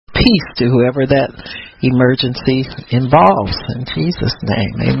peace to whoever that emergency involves. In Jesus'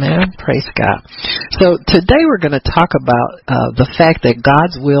 name, amen. Praise God. So today we're going to talk about the fact that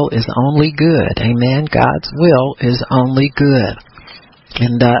God's will is only good. Amen. God's will is only good.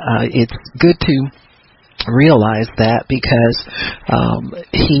 And it's good to realize that because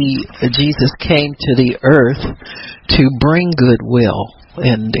Jesus came to the earth to bring goodwill,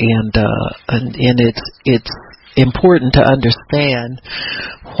 and it's important to understand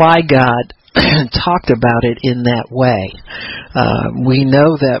why God talked about it in that way. We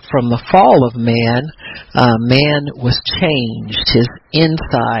know that from the fall of man, man was changed. His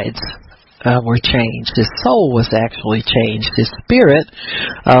insides were changed. His soul was actually changed. His spirit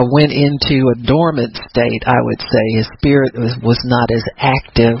went into a dormant state, I would say. His spirit was not as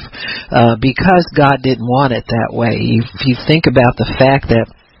active because God didn't want it that way. If you think about the fact that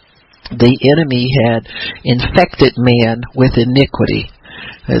the enemy had infected man with iniquity,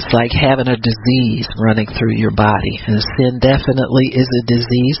 it's like having a disease running through your body. And sin definitely is a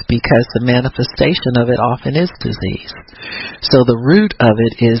disease because the manifestation of it often is disease. So the root of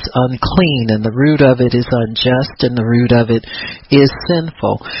it is unclean, and the root of it is unjust, and the root of it is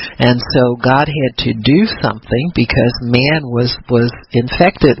sinful. And so God had to do something because man was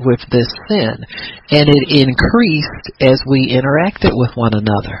infected with this sin, and it increased as we interacted with one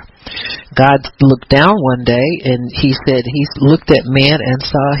another. God looked down one day and he said he looked at man and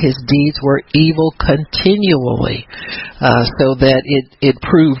saw his deeds were evil continually, so that it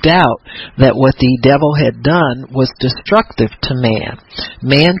proved out that what the devil had done was destructive to man.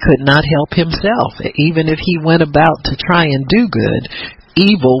 Man could not help himself. Even if he went about to try and do good,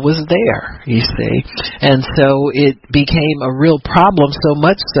 evil was there, you see. And so it became a real problem, so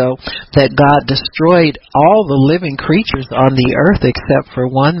much so that God destroyed all the living creatures on the earth except for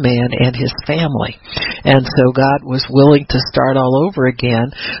one man and his family. And so God was willing to start all over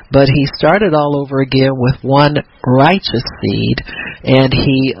again, but he started all over again with one righteous seed, and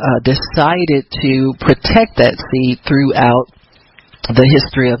he decided to protect that seed throughout the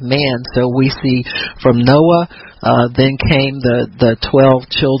history of man. So we see from Noah, then came the 12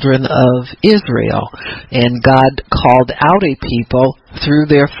 children of Israel, and God called out a people through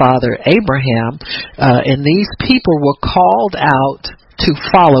their father Abraham, and these people were called out to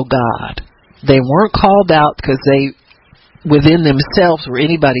follow God. They weren't called out because they within themselves were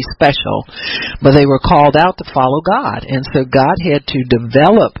anybody special, but they were called out to follow God. And so God had to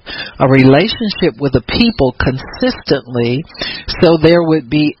develop a relationship with the people consistently so there would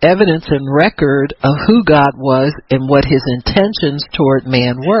be evidence and record of who God was and what his intentions toward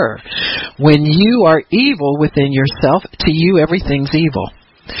man were. When you are evil within yourself, to you everything's evil.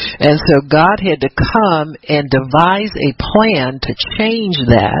 And so God had to come and devise a plan to change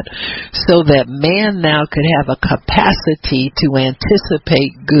that so that man now could have a capacity to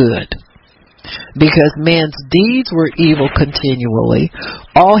anticipate good. Because man's deeds were evil continually,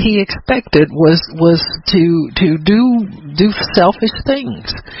 all he expected was to do selfish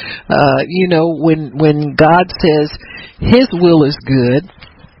things. When God says his will is good,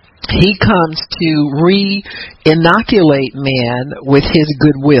 he comes to re-inoculate man with his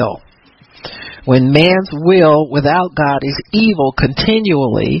goodwill. When man's will without God is evil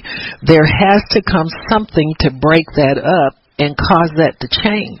continually, there has to come something to break that up and cause that to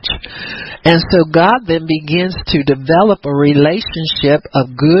change. And so God then begins to develop a relationship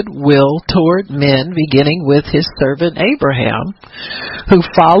of goodwill toward men, beginning with his servant Abraham, who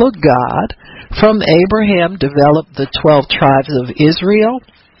followed God. From Abraham developed the 12 tribes of Israel.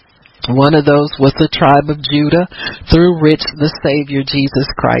 One of those was the tribe of Judah, through which the Savior Jesus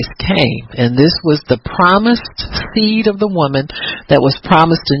Christ came. And this was the promised seed of the woman that was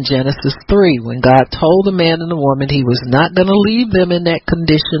promised in Genesis 3, when God told the man and the woman he was not going to leave them in that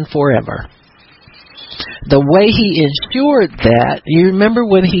condition forever. The way he ensured that, you remember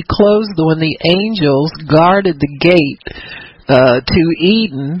when the angels guarded the gate to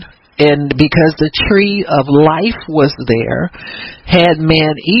Eden, and because the tree of life was there, had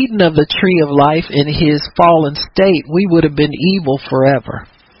man eaten of the tree of life in his fallen state, we would have been evil forever.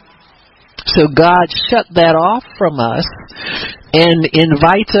 So God shut that off from us and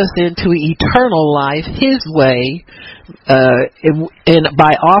invites us into eternal life his way, and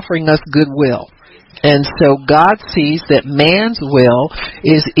by offering us goodwill. And so God sees that man's will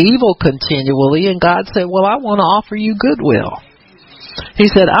is evil continually, and God said, well, I want to offer you goodwill.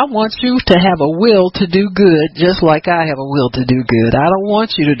 He said, I want you to have a will to do good just like I have a will to do good. I don't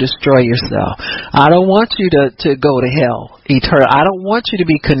want you to destroy yourself. I don't want you to go to hell eternal. I don't want you to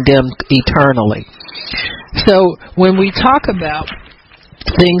be condemned eternally. So when we talk about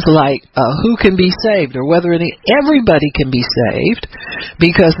things like who can be saved, or whether everybody can be saved,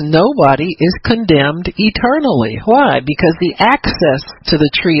 because nobody is condemned eternally. Why? Because the access to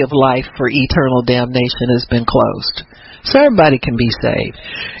the tree of life for eternal damnation has been closed. So everybody can be saved.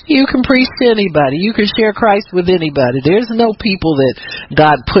 You can preach to anybody. You can share Christ with anybody. There's no people that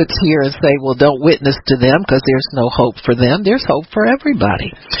God puts here and say, well, don't witness to them because there's no hope for them. There's hope for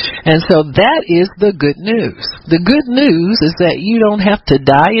everybody. And so that is the good news. The good news is that you don't have to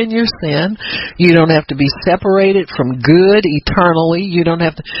die in your sin. You don't have to be separated from good eternally. You don't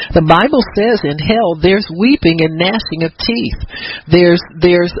have to. The Bible says in hell there's weeping and gnashing of teeth. There's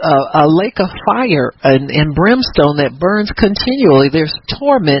a lake of fire and brimstone that burns continually. There's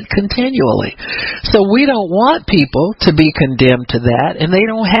torment continually. So we don't want people to be condemned to that, and they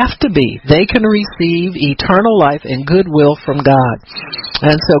don't have to be. They can receive eternal life and goodwill from God.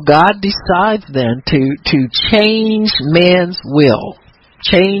 And so God decides then to change man's will.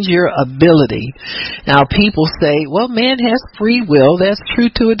 Change your ability. Now people say, well, man has free will. That's true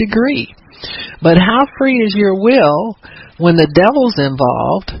to a degree. But how free is your will when the devil's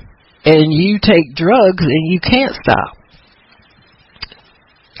involved and you take drugs and you can't stop?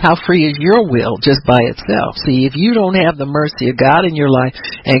 How free is your will just by itself? See, if you don't have the mercy of God in your life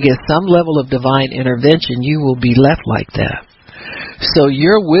and get some level of divine intervention, you will be left like that. So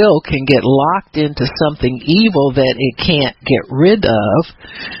your will can get locked into something evil that it can't get rid of,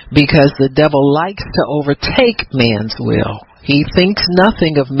 because the devil likes to overtake man's will. He thinks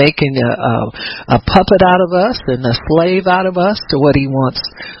nothing of making a puppet out of us and a slave out of us to what he wants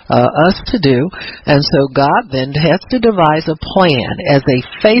us to do. And so God then has to devise a plan. As a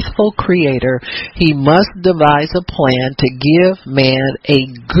faithful creator, he must devise a plan to give man a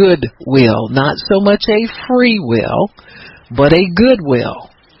good will, not so much a free will, but a good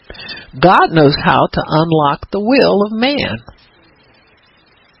will. God knows how to unlock the will of man.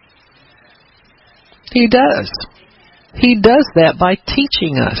 He does. He does that by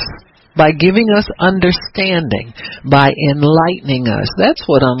teaching us, by giving us understanding, by enlightening us. That's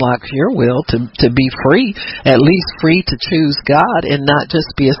what unlocks your will to be free, at least free to choose God and not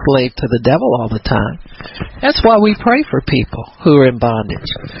just be a slave to the devil all the time. That's why we pray for people who are in bondage.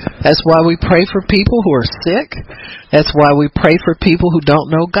 That's why we pray for people who are sick. That's why we pray for people who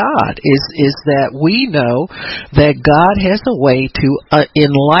don't know God, is that we know that God has a way to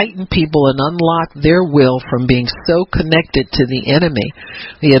enlighten people and unlock their will from being so connected to the enemy.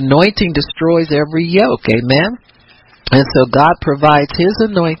 The anointing destroys every yoke, amen? And so God provides his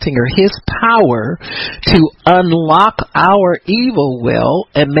anointing or his power to unlock our evil will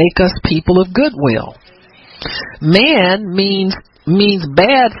and make us people of goodwill. Man means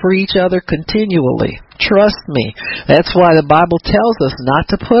bad for each other continually. Trust me. That's why the Bible tells us not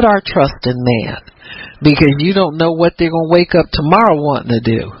to put our trust in man, because you don't know what they're going to wake up tomorrow wanting to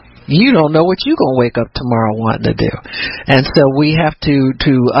do. You don't know what you're going to wake up tomorrow wanting to do. And so we have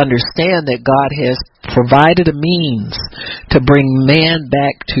to understand that God has provided a means to bring man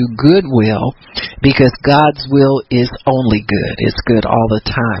back to goodwill, because God's will is only good. It's good all the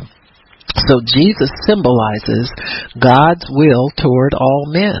time. So Jesus symbolizes God's will toward all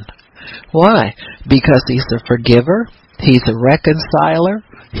men. Why? Because he's the forgiver, he's a reconciler,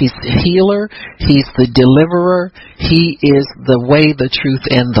 he's the healer, he's the deliverer, he is the way, the truth,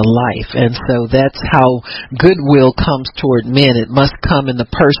 and the life. And so that's how goodwill comes toward men. It must come in the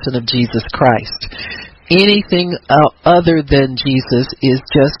person of Jesus Christ. Anything other than Jesus is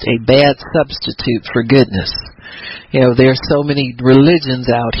just a bad substitute for goodness. You know, there's so many religions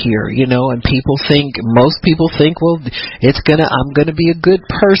out here, you know, and most people think, well, I'm gonna be a good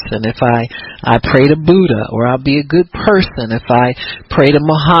person if I pray to Buddha, or I'll be a good person if I pray to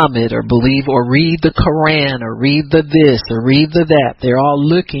Muhammad, or believe or read the Quran, or read the this, or read the that. They're all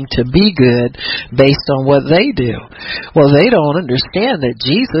looking to be good based on what they do. Well, they don't understand that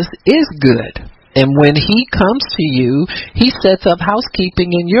Jesus is good. And when he comes to you, he sets up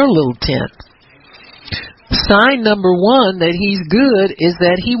housekeeping in your little tent. Sign number one that he's good is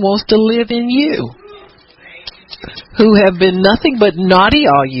that he wants to live in you, who have been nothing but naughty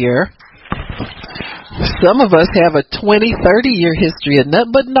all year. Some of us have a 20, 30-year history of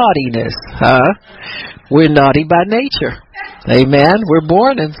nothing but naughtiness. We're naughty by nature. Amen. We're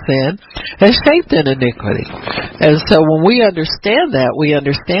born in sin and shaped in iniquity. And so when we understand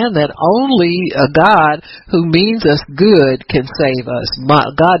that only a God who means us good can save us.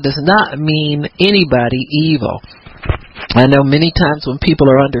 God does not mean anybody evil. I know many times when people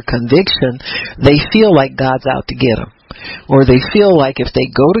are under conviction, they feel like God's out to get them. Or they feel like if they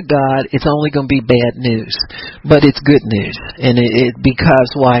go to God, it's only going to be bad news. But it's good news. And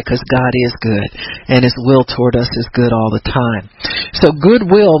because why? Because God is good. And His will toward us is good all the time. So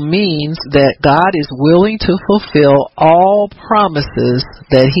goodwill means that God is willing to fulfill all promises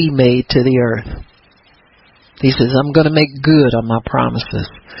that He made to the earth. He says, I'm going to make good on my promises.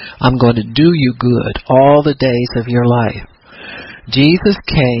 I'm going to do you good all the days of your life. Jesus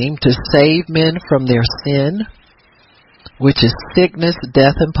came to save men from their sin, which is sickness,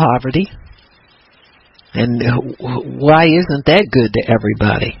 death, and poverty. And why isn't that good to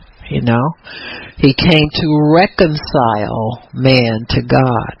everybody? You know, He came to reconcile man to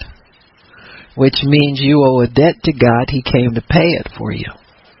God, which means you owe a debt to God. He came to pay it for you.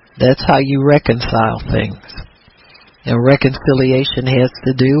 That's how you reconcile things. And reconciliation has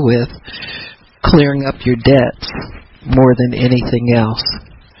to do with clearing up your debts more than anything else.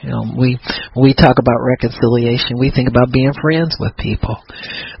 You know, we talk about reconciliation. We think about being friends with people.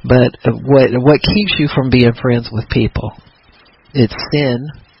 But what keeps you from being friends with people? It's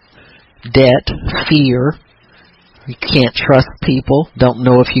sin, debt, fear. You can't trust people. Don't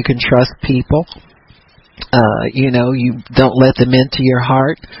know if you can trust people. You don't let them into your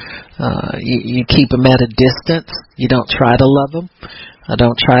heart. You keep them at a distance. You don't try to love them.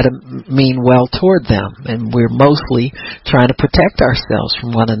 Don't try to mean well toward them. And we're mostly trying to protect ourselves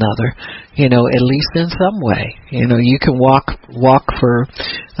from one another, at least in some way. You can walk for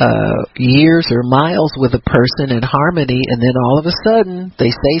years or miles with a person in harmony, and then all of a sudden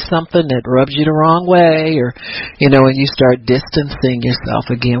they say something that rubs you the wrong way, or, and you start distancing yourself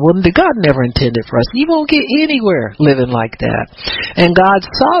again. Well, God never intended for us. You won't get anywhere living like that. And God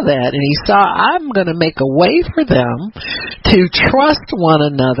saw that, and He saw, I'm going to make a way for them to trust one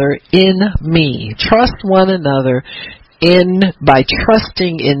another in me. Trust one another by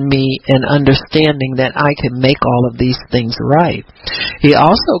trusting in me and understanding that I can make all of these things right. He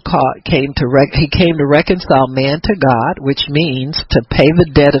also came to reconcile man to God, which means to pay the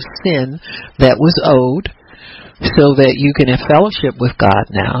debt of sin that was owed, so that you can have fellowship with God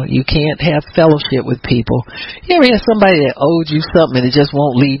now. You can't have fellowship with people. You ever have somebody that owed you something and it just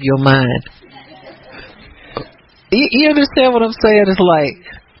won't leave your mind? You understand what I'm saying? It's like,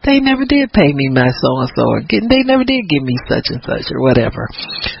 they never did pay me my so-and-so, or they never did give me such and such, or whatever.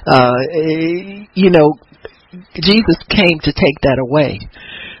 Jesus came to take that away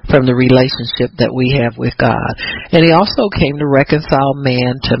from the relationship that we have with God. And He also came to reconcile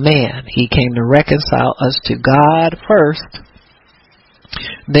man to man. He came to reconcile us to God first,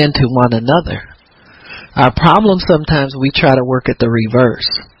 then to one another. Our problem sometimes we try to work at the reverse,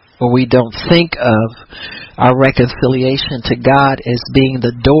 where we don't think of our reconciliation to God as being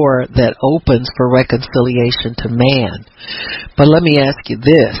the door that opens for reconciliation to man. But let me ask you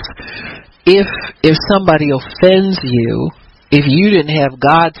this. If somebody offends you, if you didn't have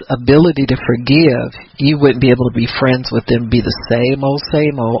God's ability to forgive, you wouldn't be able to be friends with them, be the same old,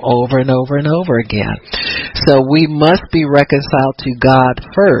 over and over and over again. So we must be reconciled to God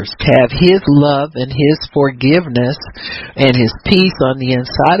first, have His love and His forgiveness and His peace on the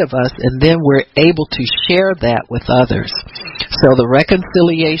inside of us, and then we're able to share that with others. So the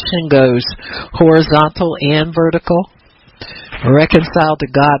reconciliation goes horizontal and vertical. Reconcile to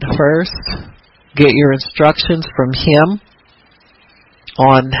God first. Get your instructions from Him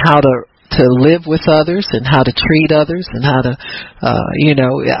on how to live with others and how to treat others and how to,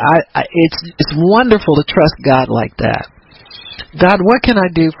 it's wonderful to trust God like that. God, what can I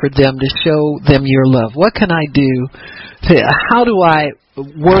do for them to show them your love? What can I do how do I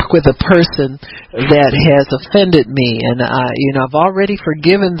work with a person that has offended me, and I've already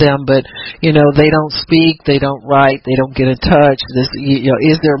forgiven them, but they don't speak, they don't write, they don't get in touch.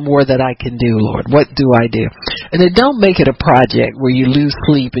 Is there more that I can do, Lord? What do I do? And then don't make it a project where you lose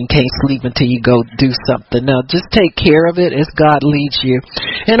sleep and can't sleep until you go do something. No, just take care of it as God leads you.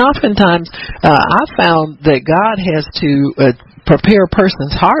 And oftentimes I found that God has to prepare a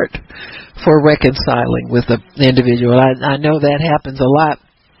person's heart for reconciling with an individual. I know that happens a lot.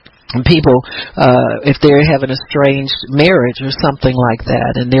 And people, if they're having a strange marriage or something like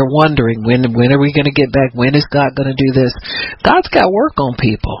that, and they're wondering, when are we going to get back? When is God going to do this? God's got work on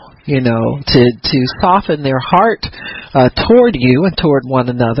people, to soften their heart toward you and toward one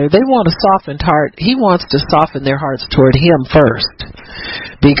another. They want a softened heart. He wants to soften their hearts toward Him first.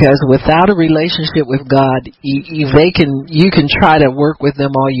 Because without a relationship with God, you can try to work with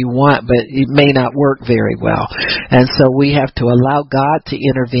them all you want, but it may not work very well. And so we have to allow God to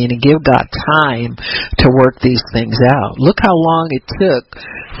intervene and give God time to work these things out. Look how long it took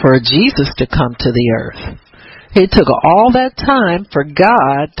for Jesus to come to the earth. It took all that time for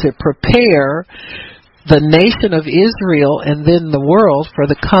God to prepare the nation of Israel and then the world for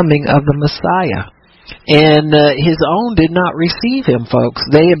the coming of the Messiah. And his own did not receive him, folks.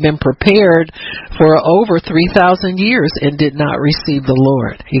 They had been prepared for over 3,000 years and did not receive the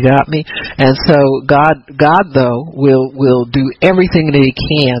Lord. You got me? And so God though will do everything that he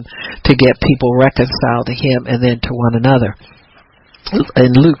can to get people reconciled to him and then to one another.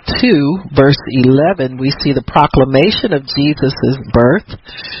 In Luke 2, verse 11, we see the proclamation of Jesus' birth.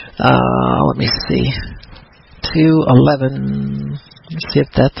 Let me see. 2:11. Let's see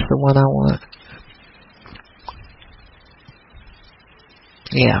if that's the one I want.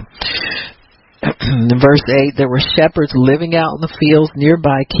 Yeah. In verse 8, there were shepherds living out in the fields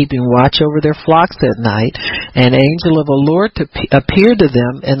nearby, keeping watch over their flocks at night. An angel of the Lord appeared to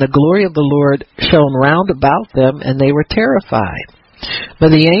them, and the glory of the Lord shone round about them, and they were terrified. But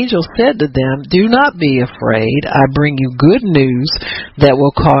the angel said to them, "Do not be afraid. I bring you good news that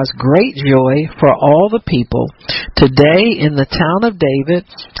will cause great joy for all the people. Today in the town of David,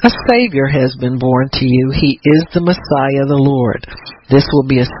 a Savior has been born to you. He is the Messiah, the Lord. This will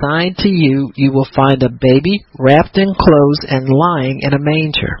be a sign to you. You will find a baby wrapped in clothes and lying in a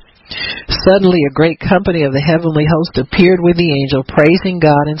manger." Suddenly a great company of the heavenly host appeared with the angel, praising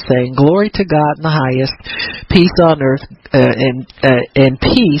God and saying, "Glory to God in the highest, peace on earth, and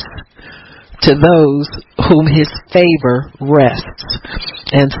peace to those whom his favor rests."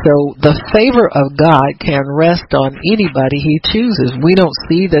 And so the favor of God can rest on anybody he chooses. We don't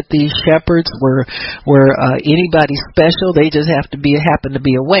see that these shepherds were anybody special. They just happen to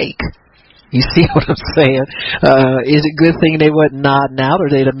be awake. You see what I'm saying? Is it a good thing they wasn't nodding out, or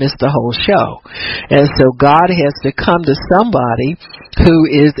they'd have missed the whole show? And so God has to come to somebody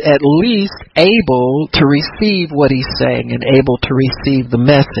who is at least able to receive what he's saying and able to receive the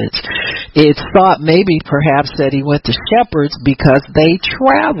message. It's thought maybe perhaps that he went to shepherds because they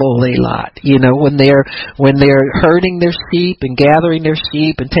travel a lot, when they're herding their sheep and gathering their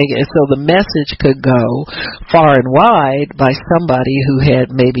sheep and taking it. So the message could go far and wide by somebody who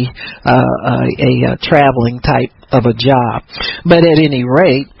had maybe a traveling type of a job. But at any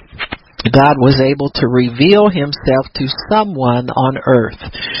rate, God was able to reveal himself to someone on earth.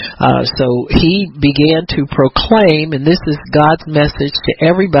 So he began to proclaim, and this is God's message to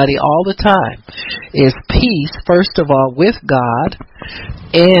everybody all the time, is peace, first of all, with God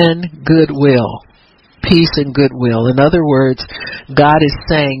and goodwill. Peace and goodwill. In other words, God is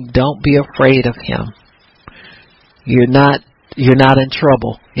saying, don't be afraid of him. You're not in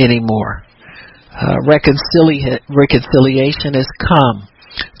trouble anymore. Reconciliation has come.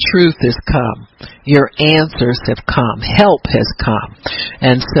 Truth has come. Your answers have come. Help has come.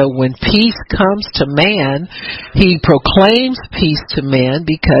 And so when peace comes to man, he proclaims peace to man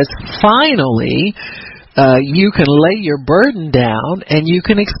because finally you can lay your burden down and you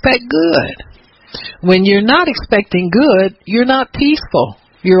can expect good. When you're not expecting good, you're not peaceful.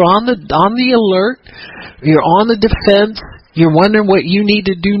 You're on the alert. You're on the defense. You're wondering what you need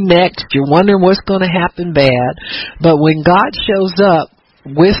to do next. You're wondering what's going to happen bad. But when God shows up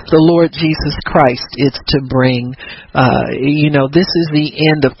with the Lord Jesus Christ, it's to bring, this is the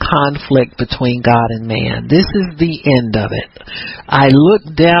end of conflict between God and man. This is the end of it. I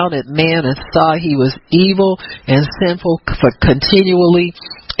looked down at man and saw he was evil and sinful continually,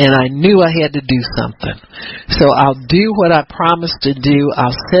 and I knew I had to do something. So I'll do what I promised to do.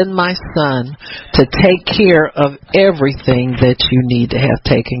 I'll send my son to take care of everything that you need to have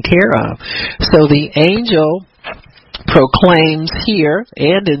taken care of. So the angel proclaims here,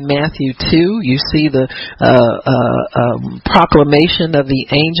 and in Matthew 2, you see the proclamation of the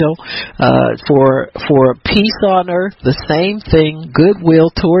angel for peace on earth, the same thing, goodwill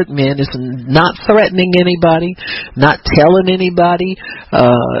toward men, is not threatening anybody, not telling anybody,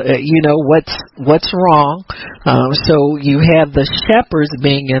 what's wrong. So you have the shepherds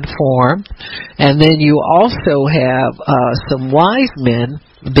being informed, and then you also have some wise men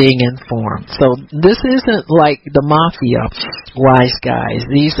being informed. So this isn't like the mafia wise guys.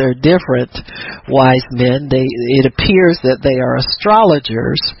 These are different wise men. It appears that they are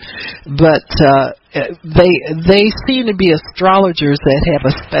astrologers, but they seem to be astrologers that have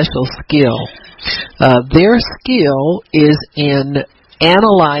a special skill. Their skill is in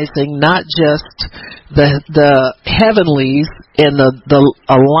analyzing not just the heavenlies and the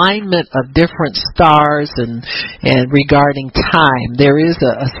alignment of different stars and regarding time. There is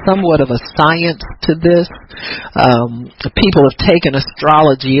a somewhat of a science to this. People have taken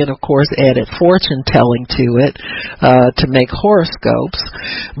astrology and, of course, added fortune telling to it to make horoscopes.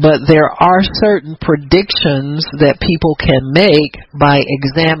 But there are certain predictions that people can make by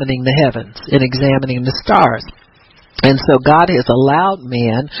examining the heavens and examining the stars. And so God has allowed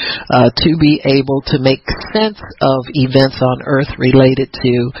man to be able to make sense of events on earth related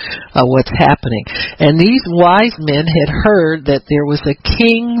to what's happening. And these wise men had heard that there was a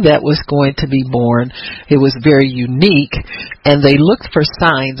king that was going to be born. It was very unique, and they looked for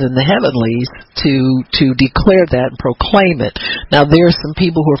signs in the heavenlies to declare that and proclaim it. Now, there are some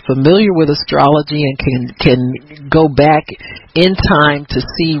people who are familiar with astrology and can go back in time to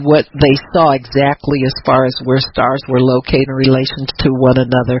see what they saw exactly as far as where stars were located in relation to one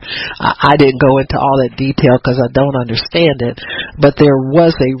another. I didn't go into all that detail because I don't understand it, but there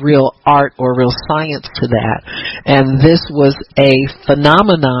was a real art or real science to that. And this was a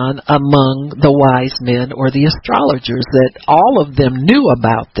phenomenon among the wise men or the astrologers, that all of them knew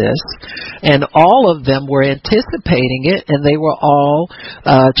about this, and all of them were anticipating it, and they were all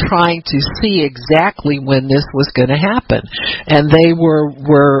trying to see exactly when this was going to happen. And they were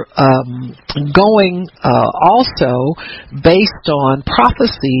going also based on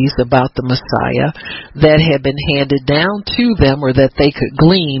prophecies about the Messiah that had been handed down to them, or that they could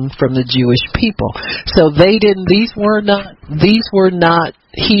glean from the Jewish people. So these were not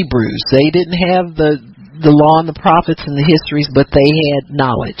Hebrews. They didn't have the law and the prophets and the histories, but they had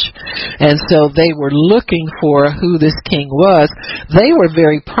knowledge. And so they were looking for who this king was. They were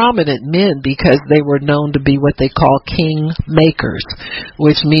very prominent men because they were known to be what they call king makers,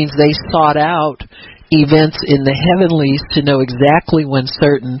 which means they sought out events in the heavenlies to know exactly when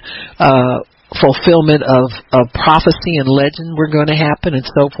certain fulfillment of prophecy and legend were going to happen, and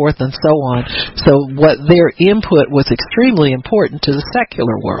so forth and so on. So what their input was extremely important to the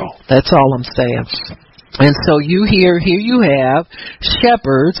secular world. That's all I'm saying. And so here you have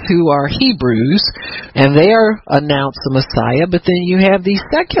shepherds who are Hebrews, and they are announced the Messiah, but then you have these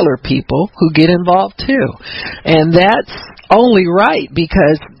secular people who get involved too. And that's only right,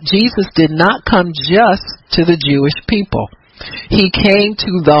 because Jesus did not come just to the Jewish people. He came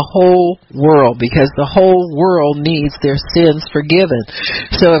to the whole world, because the whole world needs their sins forgiven.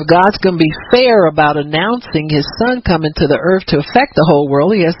 So if God's going to be fair about announcing His Son coming to the earth to affect the whole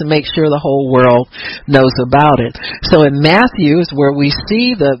world, He has to make sure the whole world knows about it. So in Matthew is where we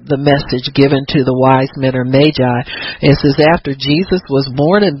see the message given to the wise men or magi. It says, after Jesus was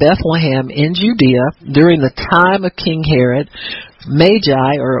born in Bethlehem in Judea during the time of King Herod,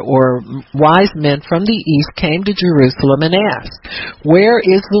 Magi or wise men from the east came to Jerusalem and asked, where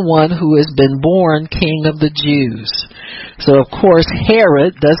is the one who has been born King of the Jews? So of course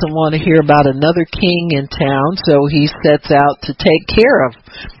Herod doesn't want to hear about another king in town, so he sets out to take care of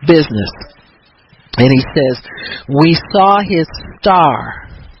business. And he says, we saw his star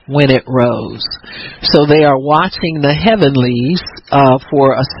when it rose. So they are watching the heavenlies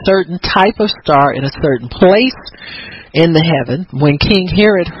for a certain type of star in a certain place in the heaven. When King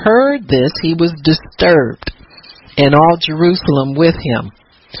Herod heard this, he was disturbed, and all Jerusalem with him.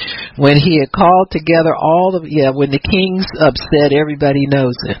 When he had called together when the king's upset, everybody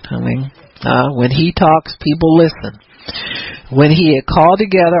knows it. I mean, when he talks, people listen. When he had called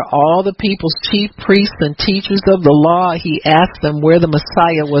together all the people's chief priests and teachers of the law, he asked them where the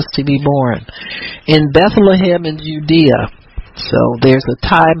Messiah was to be born. In Bethlehem in Judea. So there's a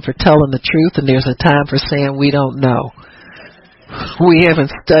time for telling the truth, and there's a time for saying we don't know. We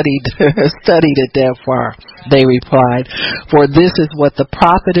haven't studied it that far, they replied. For this is what the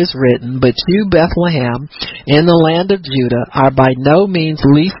prophet has written, but you, Bethlehem, in the land of Judah, are by no means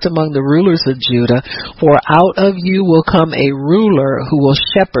least among the rulers of Judah, for out of you will come a ruler who will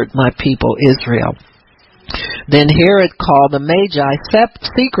shepherd my people Israel. Then Herod called the Magi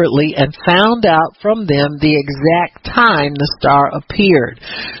secretly and found out from them the exact time the star appeared.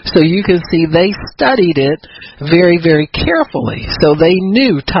 So you can see they studied it very, very carefully. So they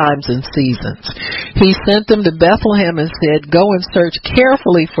knew times and seasons. He sent them to Bethlehem and said, go and search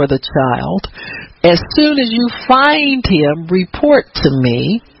carefully for the child. As soon as you find him, report to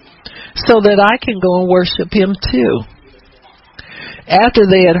me so that I can go and worship him too. After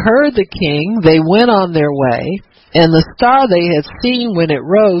they had heard the king, they went on their way, and the star they had seen when it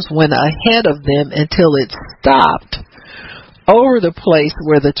rose went ahead of them until it stopped over the place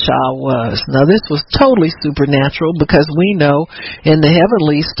where the child was. Now this was totally supernatural, because we know in the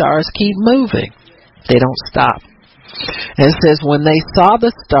heavenly stars keep moving. They don't stop. And it says, when they saw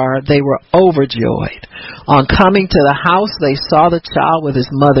the star, they were overjoyed. On coming to the house, they saw the child with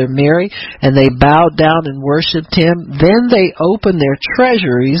his mother Mary, and they bowed down and worshipped him. Then they opened their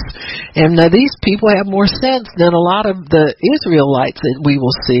treasuries. And now these people have more sense than a lot of the Israelites that we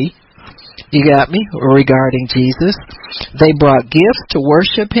will see. You got me? Regarding Jesus. They brought gifts to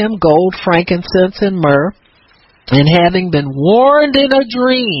worship him, gold, frankincense, and myrrh. And having been warned in a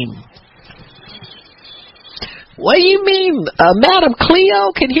dream What do you mean? Madam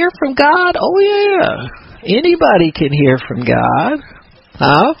Cleo can hear from God? Oh, yeah. Anybody can hear from God.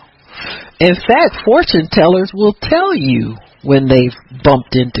 Huh? In fact, fortune tellers will tell you when they've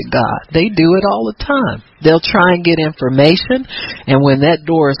bumped into God. They do it all the time. They'll try and get information, and when that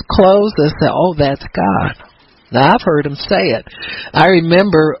door is closed, they'll say, oh, that's God. Now, I've heard them say it. I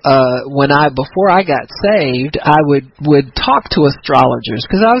remember before I got saved, I would talk to astrologers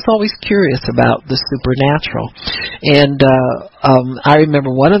because I was always curious about the supernatural. And I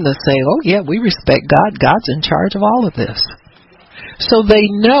remember one of them saying, oh, yeah, we respect God. God's in charge of all of this. So they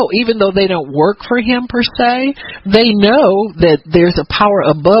know, even though they don't work for him per se, they know that there's a power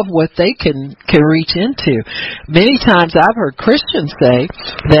above what they can reach into. Many times I've heard Christians say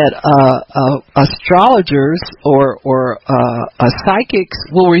that astrologers or psychics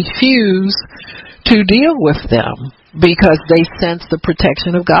will refuse to deal with them because they sense the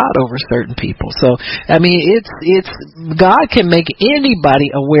protection of God over certain people. So, I mean, it's God can make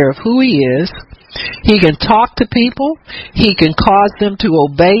anybody aware of who he is. He can talk to people. He can cause them to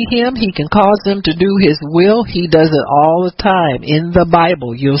obey him. He can cause them to do his will. He does it all the time. In the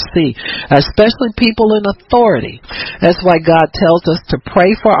Bible, you'll see, especially people in authority. That's why God tells us to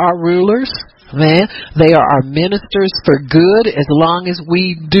pray for our rulers. Man, they are our ministers for good as long as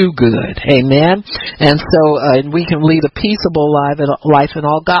we do good. Amen. And so and we can lead a peaceable life in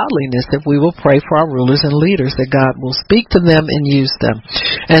all godliness if we will pray for our rulers and leaders, that God will speak to them and use them.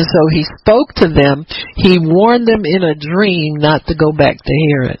 And so he spoke to them. He warned them in a dream not to go back to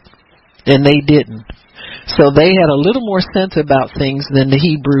Herod. And they didn't. So they had a little more sense about things than the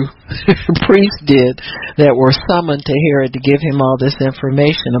Hebrew priests did that were summoned to Herod to give him all this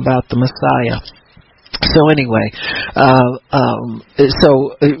information about the Messiah. So anyway,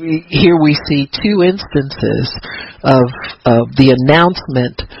 here we see two instances of the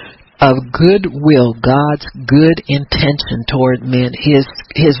announcement of goodwill, God's good intention toward men, his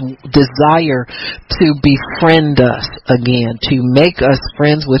desire to befriend us again, to make us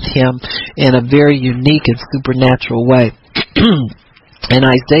friends with him in a very unique and supernatural way. In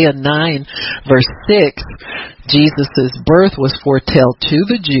Isaiah 9, verse 6, Jesus' birth was foretold to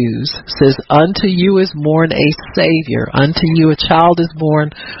the Jews. It says, unto you is born a Savior, unto you a child is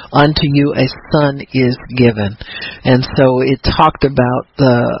born, unto you a son is given. And so it talked about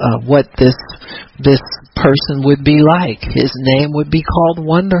what this person would be like. His name would be called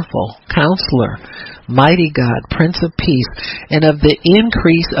Wonderful, Counselor, Mighty God, Prince of Peace. And of the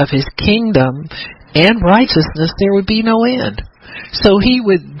increase of his kingdom and righteousness there would be no end. So he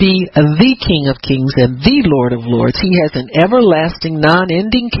would be the King of Kings and the Lord of Lords. He has an everlasting,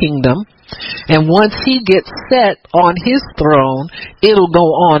 non-ending kingdom. And once he gets set on his throne, it'll go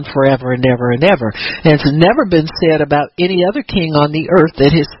on forever and ever and ever. And it's never been said about any other king on the earth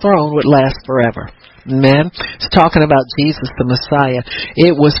that his throne would last forever. Amen. It's talking about Jesus the Messiah.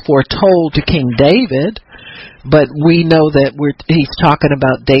 It was foretold to King David, but we know that he's talking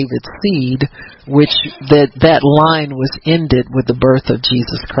about David's seed, which that line was ended with the birth of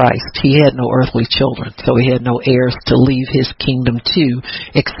Jesus Christ. He had no earthly children, so he had no heirs to leave his kingdom to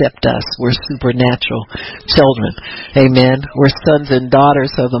except us. We're supernatural children. Amen. We're sons and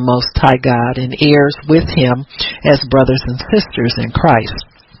daughters of the Most High God and heirs with him as brothers and sisters in Christ.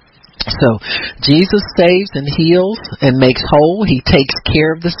 So Jesus saves and heals and makes whole. He takes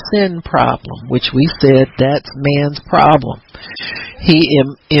care of the sin problem, which we said that's man's problem. He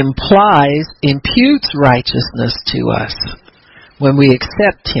imputes righteousness to us when we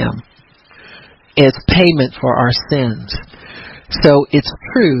accept him as payment for our sins. So it's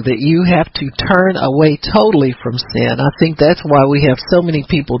true that you have to turn away totally from sin. I think that's why we have so many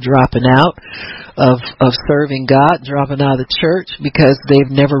people dropping out of serving God, dropping out of the church, because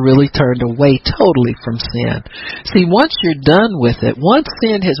they've never really turned away totally from sin. See, once you're done with it, once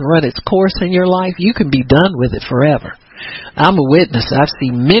sin has run its course in your life, you can be done with it forever. I'm a witness. I've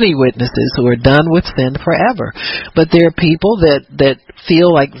seen many witnesses who are done with sin forever. But there are people that feel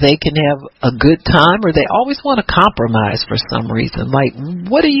like they can have a good time, or they always want to compromise for some reason. Like,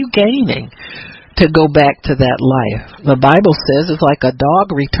 what are you gaining to go back to that life? The Bible says it's like a dog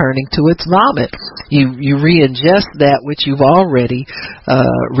returning to its vomit. You re-ingest that which you've already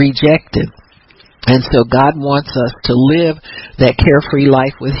rejected. And so God wants us to live that carefree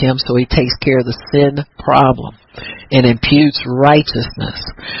life with him, so he takes care of the sin problem and imputes righteousness.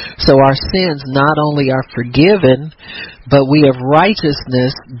 So our sins not only are forgiven, but we have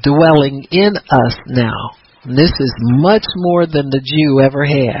righteousness dwelling in us now. And this is much more than the Jew ever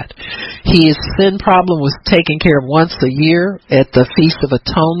had. His sin problem was taken care of once a year at the Feast of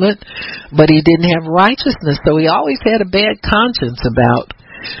Atonement, but he didn't have righteousness, so he always had a bad conscience about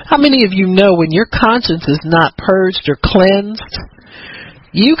How many of you know when your conscience is not purged or cleansed,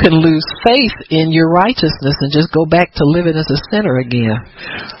 you can lose faith in your righteousness and just go back to living as a sinner again?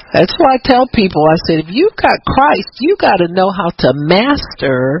 That's why I tell people, I said, if you've got Christ, you got to know how to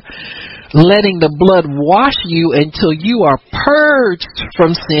master letting the blood wash you until you are purged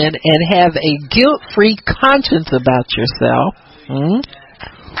from sin and have a guilt-free conscience about yourself.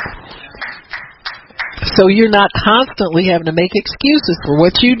 So you're not constantly having to make excuses for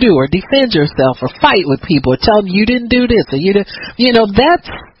what you do or defend yourself or fight with people or tell them you didn't do this or you didn't. You know,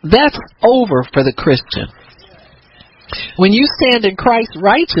 that's over for the Christian. When you stand in Christ's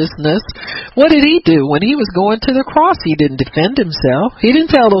righteousness, what did he do? When he was going to the cross, he didn't defend himself. He didn't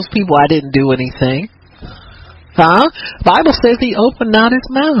tell those people, I didn't do anything. The Bible says he opened not his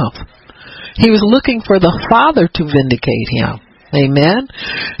mouth. He was looking for the Father to vindicate him. Amen.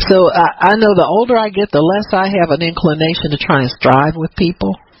 So I know the older I get, the less I have an inclination to try and strive with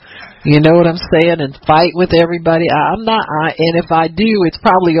people. You know what I'm saying? And fight with everybody. And if I do, it's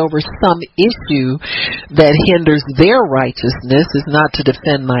probably over some issue that hinders their righteousness. It's not to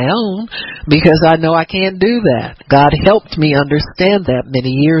defend my own, because I know I can't do that. God helped me understand that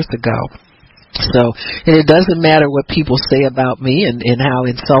many years ago. So it doesn't matter what people say about me and how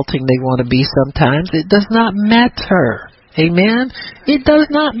insulting they want to be sometimes. It does not matter. Amen? It does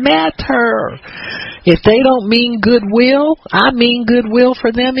not matter. If they don't mean goodwill, I mean goodwill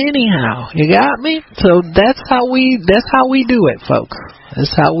for them anyhow. You got me? So that's how we do it, folks.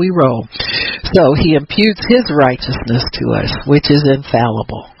 That's how we roll. So he imputes his righteousness to us, which is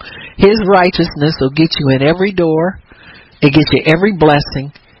infallible. His righteousness will get you in every door. It gets you every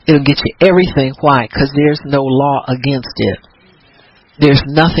blessing. It'll get you everything. Why? Because there's no law against it. There's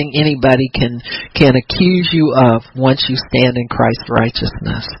nothing anybody can accuse you of once you stand in Christ's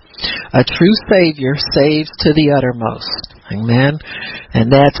righteousness. A true Savior saves to the uttermost. Amen.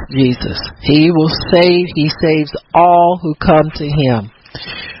 And that's Jesus. He will save. He saves all who come to him.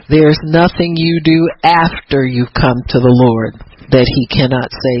 There's nothing you do after you've come to the Lord that he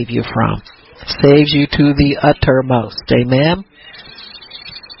cannot save you from. Saves you to the uttermost. Amen.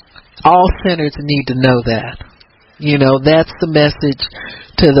 All sinners need to know that. You know, that's the message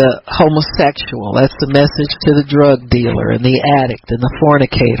to the homosexual. That's the message to the drug dealer and the addict and the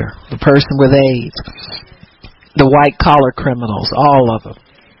fornicator, the person with AIDS, the white-collar criminals, all of them.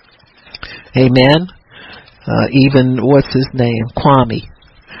 Amen? Even, what's his name? Kwame.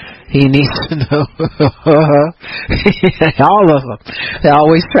 He needs to know. All of them. They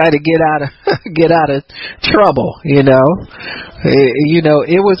always try to get out of trouble, you know. You know,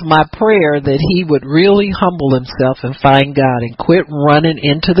 it was my prayer that he would really humble himself and find God and quit running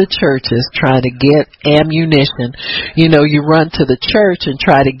into the churches trying to get ammunition. You know, you run to the church and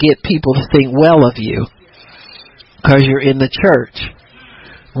try to get people to think well of you because you're in the church.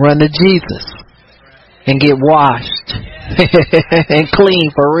 Run to Jesus and get washed and clean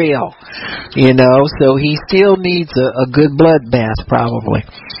for real, you know. So he still needs a good bloodbath probably.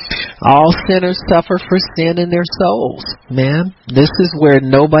 All sinners suffer for sin in their souls, man. This is where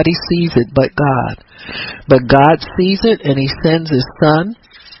nobody sees it but God. But God sees it and he sends his son,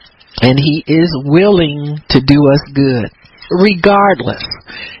 and he is willing to do us good regardless.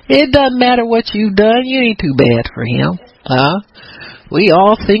 It doesn't matter what you've done. You ain't too bad for him. We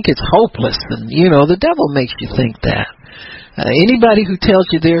all think it's hopeless, and, you know, the devil makes you think that. Anybody who tells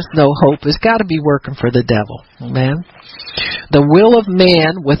you there's no hope has got to be working for the devil, man. The will of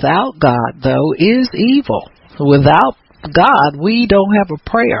man without God, though, is evil. Without God, we don't have a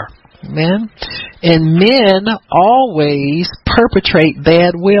prayer, man. And men always perpetrate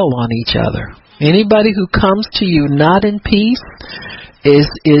bad will on each other. Anybody who comes to you not in peace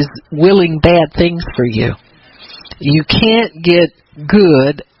is willing bad things for you. You can't get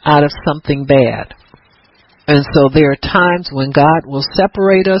good out of something bad. And so there are times when God will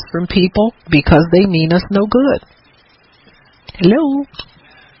separate us from people because they mean us no good. Hello?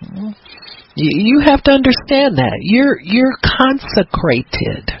 You have to understand that. You're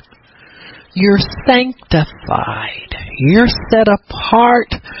consecrated. You're sanctified. You're set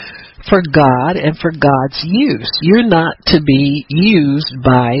apart for God and for God's use. You're not to be used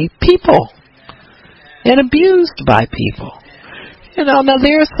by people and abused by people. You know, now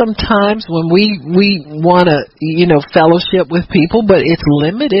there are some times when we want to, you know, fellowship with people, but it's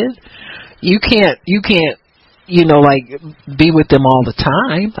limited. You can't, you know, like, be with them all the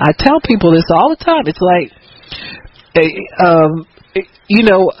time. I tell people this all the time. It's like, you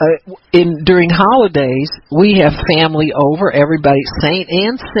know, during holidays, we have family over, everybody, saint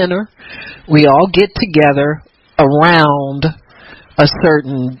and sinner. We all get together around a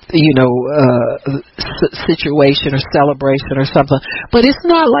certain, situation or celebration or something. But it's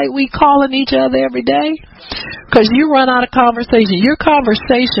not like we calling each other every day. Because you run out of conversation. Your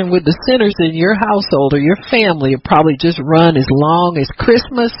conversation with the sinners in your household or your family will probably just run as long as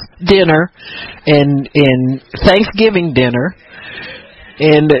Christmas dinner and Thanksgiving dinner.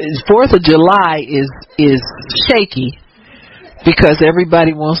 And 4th of July is shaky because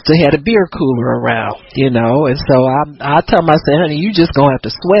everybody wants to have a beer cooler around, And so I tell myself, honey, you just going to have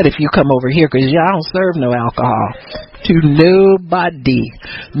to sweat if you come over here because y'all don't serve no alcohol. To nobody,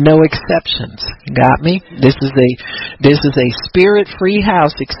 no exceptions. Got me? This is a spirit-free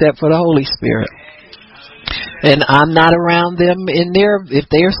house except for the Holy Spirit. And I'm not around them in there. If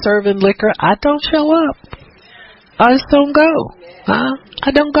they're serving liquor, I don't show up. I just don't go.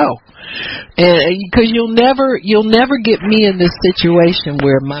 I don't go. And because you'll never get me in this situation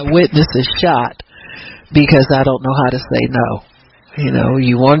where my witness is shot because I don't know how to say no.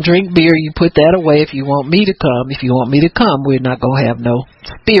 You want to drink beer, you put that away if you want me to come. If you want me to come, we're not going to have no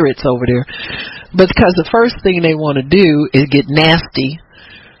spirits over there. But because the first thing they want to do is get nasty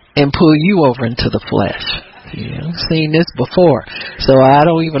and pull you over into the flesh. I've seen this before. So I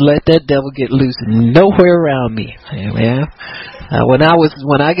don't even let that devil get loose nowhere around me. Amen. When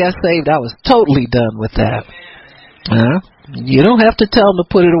I got saved, I was totally done with that. You don't have to tell them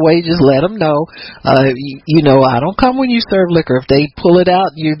to put it away. Just let them know. I don't come when you serve liquor. If they pull it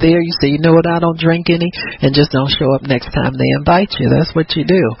out, you're there. You say, you know what, I don't drink any, and just don't show up next time they invite you. That's what you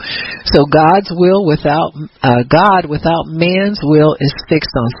do. So God without man's will is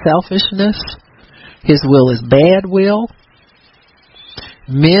fixed on selfishness. His will is bad will.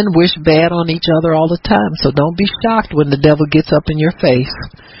 Men wish bad on each other all the time. So don't be shocked when the devil gets up in your face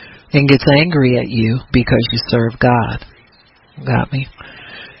and gets angry at you because you serve God. Got me?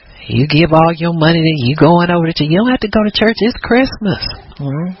 You give all your money to you going over to church. You don't have to go to church. It's Christmas.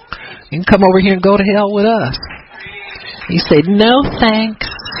 You can come over here and go to hell with us. You say, no thanks.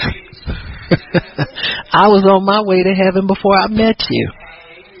 I was on my way to heaven before I met you.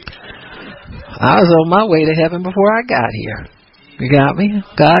 I was on my way to heaven before I got here. You got me?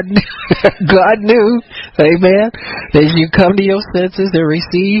 God knew, amen, that you come to your senses and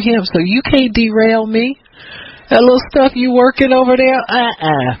receive Him. So you can't derail me. That little stuff you working over there,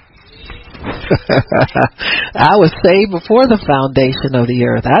 I was saved before the foundation of the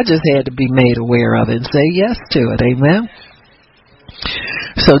earth. I just had to be made aware of it and say yes to it. Amen.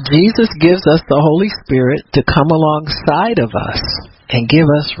 So Jesus gives us the Holy Spirit to come alongside of us and give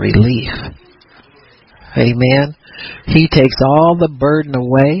us relief. Amen. He takes all the burden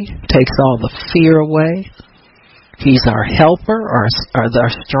away, takes all the fear away. He's our helper, our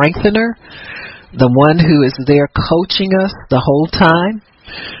strengthener, the one who is there coaching us the whole time.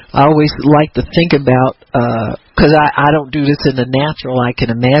 I always like to think about, because I don't do this in the natural, I can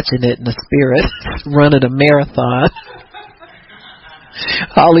imagine it in the spirit, running a marathon.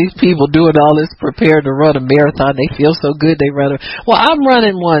 All these people doing all this prepared to run a marathon, they feel so good they run well, I'm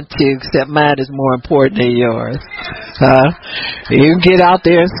running one too, except mine is more important than yours. You get out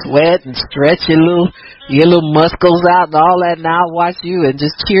there and sweat and stretch your little muscles out and all that, and I'll watch you and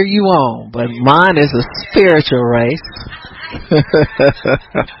just cheer you on. But mine is a spiritual race.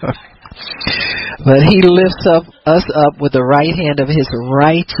 But He lifts us up with the right hand of His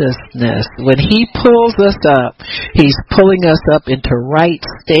righteousness. When He pulls us up, He's pulling us up into right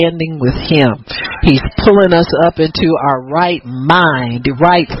standing with Him. He's pulling us up into our right mind,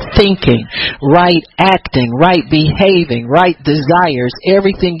 right thinking, right acting, right behaving, right desires.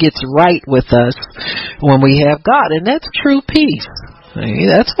 Everything gets right with us when we have God. And that's true peace.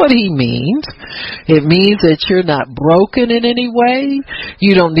 That's what He means. It means that you're not broken in any way.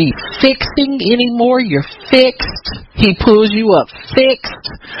 You don't need fixing anymore. You're fixed. He pulls you up fixed.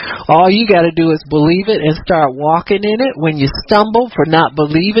 All you got to do is believe it and start walking in it. When you stumble for not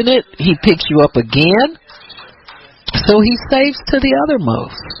believing it, He picks you up again. So He saves to the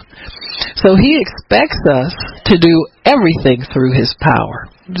uttermost. So He expects us to do everything through His power.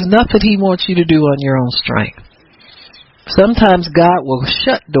 There's nothing He wants you to do on your own strength. Sometimes God will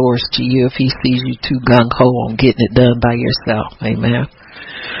shut doors to you if He sees you too gung-ho on getting it done by yourself. Amen.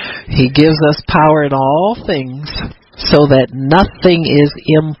 He gives us power in all things so that nothing is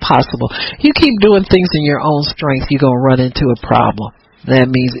impossible. You keep doing things in your own strength, you're going to run into a problem. That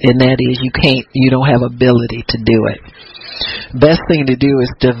is you don't have ability to do it. Best thing to do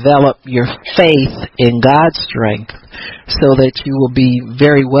is develop your faith in God's strength so that you will be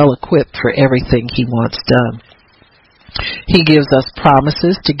very well equipped for everything He wants done. He gives us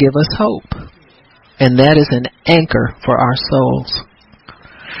promises to give us hope. And that is an anchor for our souls.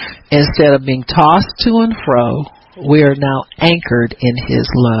 Instead of being tossed to and fro we are now anchored in His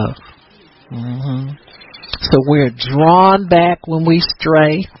love. So we're drawn back when we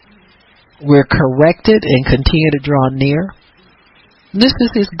stray. We're corrected and continue to draw near. This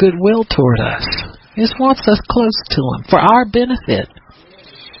is His goodwill toward us. He wants us close to Him for our benefit.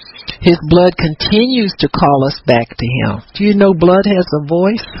 His blood continues to call us back to Him. Do you know blood has a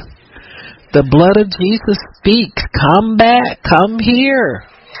voice? The blood of Jesus speaks. Come back. Come here.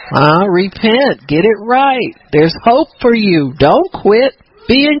 Repent. Get it right. There's hope for you. Don't quit.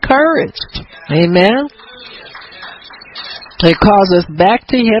 Be encouraged. Amen. It calls us back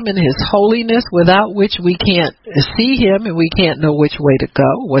to Him in His holiness, without which we can't see Him and we can't know which way to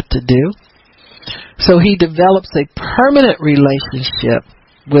go, what to do. So He develops a permanent relationship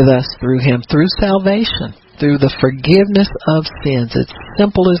with us through Him, through salvation, through the forgiveness of sins. It's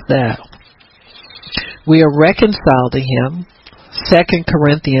simple as that. We are reconciled to Him. 2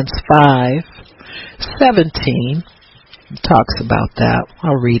 Corinthians 5:17 talks about that.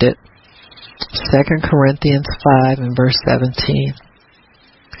 I'll read it. 2 Corinthians 5 and verse 17.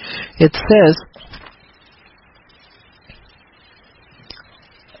 It says,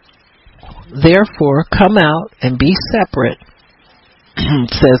 "Therefore come out and be separate,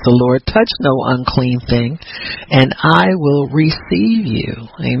 says the Lord, touch no unclean thing, and I will receive you."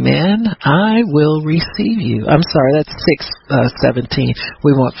 Amen. I will receive you. I'm sorry, that's 6:17.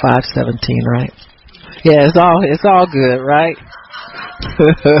 We want 5:17, right? Yeah, it's all good, right?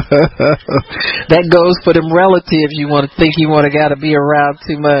 That goes for them relatives you want to think you want to got to be around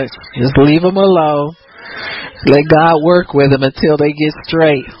too much. Just leave them alone. Let God work with them until they get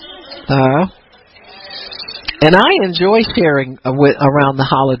straight. And I enjoy sharing around the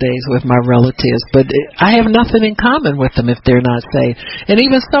holidays with my relatives, but I have nothing in common with them if they're not saved. And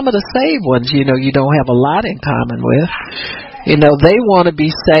even some of the saved ones, you don't have a lot in common with. They want to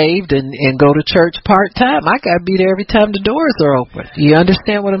be saved and go to church part-time. I got to be there every time the doors are open. You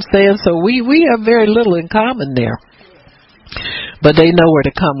understand what I'm saying? So we have very little in common there. But they know where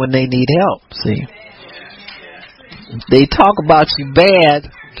to come when they need help, see. They talk about you bad.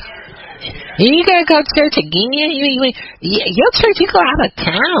 You gotta go to church again? Your church, you go out of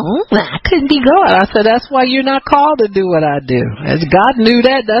town. I couldn't be going. I said, that's why you're not called to do what I do. As God knew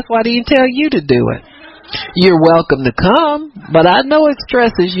that, that's why He didn't tell you to do it. You're welcome to come, but I know it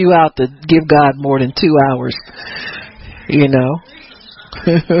stresses you out to give God more than 2 hours. We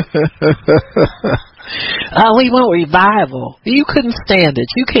want revival. You couldn't stand it.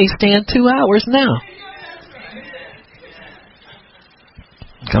 You can't stand 2 hours now.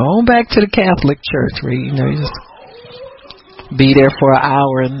 Go on back to the Catholic Church where, you just be there for an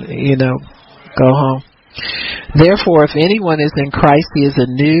hour and, go home. Therefore, if anyone is in Christ, he is a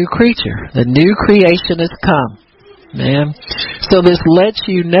new creature. The new creation has come. Man. So this lets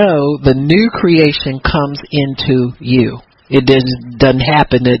you know the new creation comes into you. It doesn't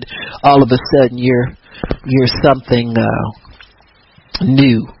happen that all of a sudden you're something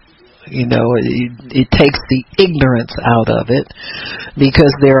new. It takes the ignorance out of it,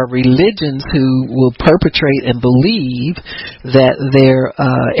 because there are religions who will perpetrate and believe that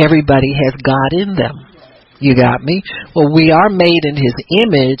everybody has God in them. You got me? Well, we are made in His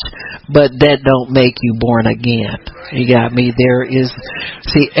image, but that don't make you born again. You got me?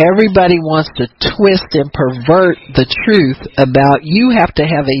 Everybody wants to twist and pervert the truth about you have to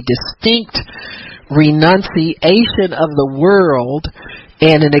have a distinct renunciation of the world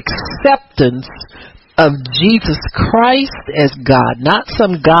and an acceptance of Jesus Christ as God, not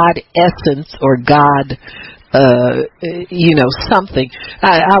some God essence or God something.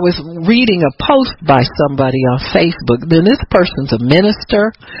 I was reading a post by somebody on Facebook. Then this person's a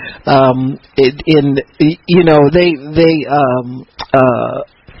minister.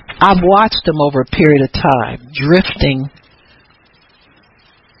 I've watched them over a period of time drifting.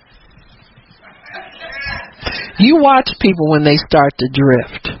 You watch people when they start to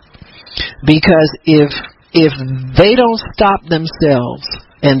drift, because if they don't stop themselves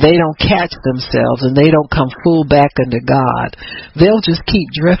and they don't catch themselves and they don't come full back unto God, they'll just keep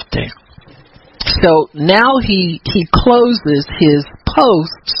drifting. So now he closes his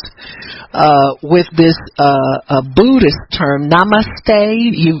posts with this a Buddhist term, namaste.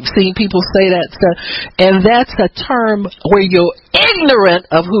 You've seen people say that stuff, and that's a term where you're ignorant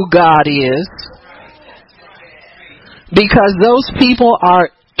of who God is, because those people are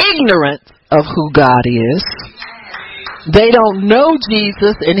ignorant of who God is. They don't know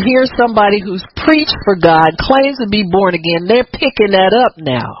Jesus, and here's somebody who's preached for God, claims to be born again. They're picking that up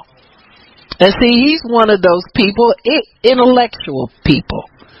now. And see, he's one of those people, intellectual people.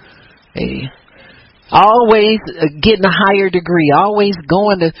 always getting a higher degree, always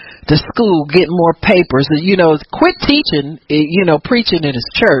going to school, getting more papers. Quit teaching, preaching in his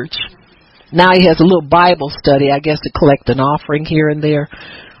church. Now he has a little Bible study, I guess, to collect an offering here and there.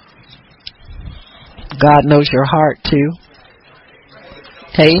 God knows your heart too.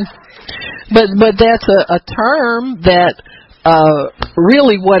 Okay? But that's a term that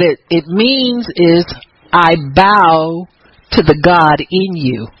really what it means is I bow to the God in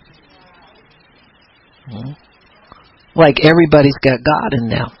you. Like everybody's got God in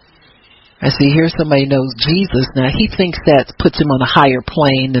them. I see here somebody knows Jesus. Now he thinks that puts him on a higher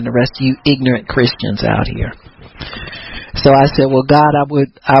plane than the rest of you ignorant Christians out here. So I said, well, God,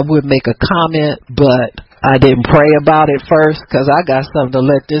 I would make a comment, but I didn't pray about it first because I got something to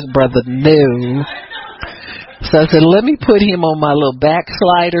let this brother know. So I said, let me put him on my little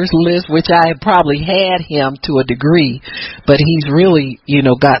backsliders list, which I had probably had him to a degree, but he's really,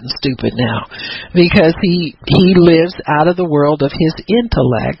 gotten stupid now because he lives out of the world of his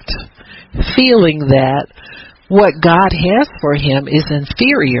intellect, feeling that what God has for him is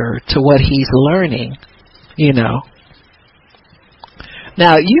inferior to what he's learning,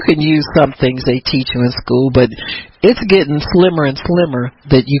 Now, you can use some things they teach you in school, but it's getting slimmer and slimmer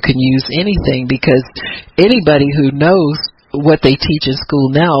that you can use anything because anybody who knows what they teach in school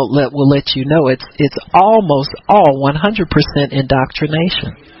now will let you know it's almost all 100%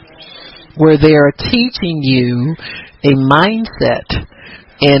 indoctrination, where they are teaching you a mindset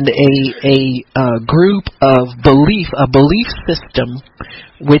and a group of a belief system,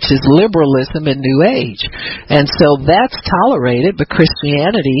 which is liberalism and New Age. And so that's tolerated, but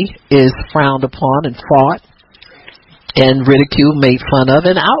Christianity is frowned upon and fought and ridiculed, made fun of,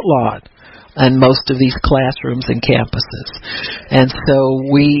 and outlawed in most of these classrooms and campuses. And so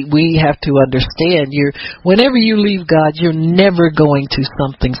we have to understand, whenever you leave God, you're never going to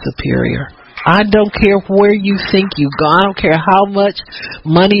something superior. I don't care where you think you go. I don't care how much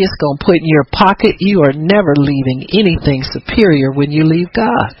money it's going to put in your pocket. You are never leaving anything superior when you leave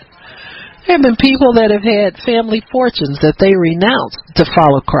God. There have been people that have had family fortunes that they renounced to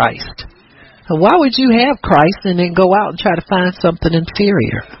follow Christ. And why would you have Christ and then go out and try to find something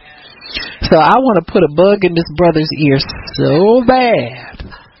inferior? So I want to put a bug in this brother's ear so bad.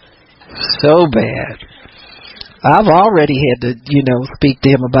 So bad. I've already had to, speak to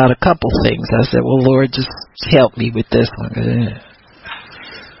him about a couple things. I said, well, Lord, just help me with this one.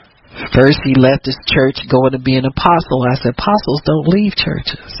 First, he left his church going to be an apostle. I said, apostles don't leave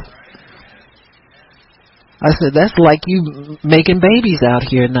churches. I said, that's like you making babies out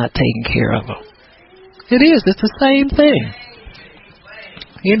here and not taking care of them. It is. It's the same thing.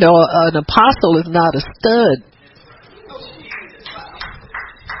 An apostle is not a stud.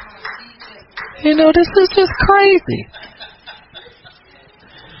 This is just crazy.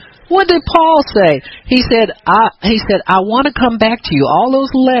 What did Paul say? He said, I want to come back to you. All those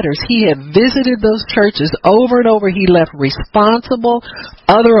letters, he had visited those churches over and over. He left responsible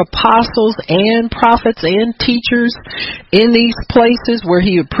other apostles and prophets and teachers in these places where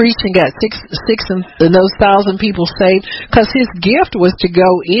he would preach and got six and those 1,000 people saved, because his gift was to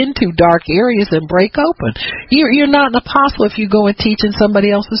go into dark areas and break open. You're not an apostle if you go and teach in somebody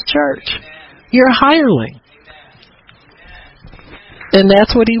else's church. You're a hireling. And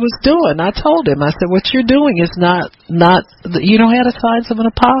that's what he was doing. I told him, I said, what you're doing is not, you don't have the signs of an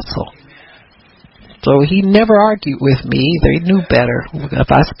apostle. So he never argued with me either. He knew better.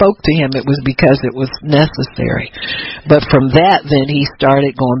 If I spoke to him, it was because it was necessary. But from that, then he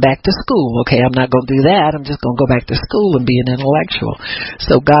started going back to school. Okay, I'm not going to do that. I'm just going to go back to school and be an intellectual.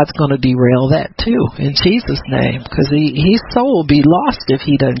 So God's going to derail that too, in Jesus' name. Because his soul will be lost if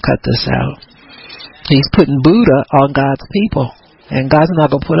he doesn't cut this out. He's putting Buddha on God's people, and God's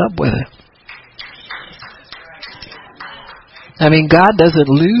not going to put up with it. I mean, God doesn't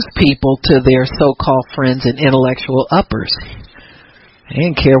lose people to their so-called friends and intellectual uppers. He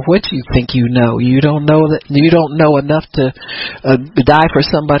don't care what you think you know. You don't know that. You don't know enough to die for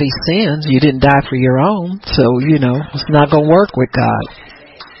somebody's sins. You didn't die for your own, so it's not going to work with God.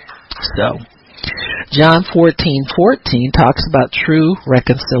 So, John 14:14 talks about true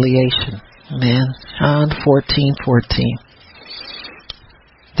reconciliation. Man, John 14:14.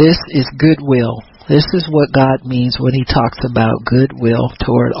 This is goodwill. This is what God means when he talks about goodwill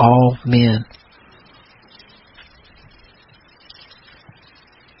toward all men.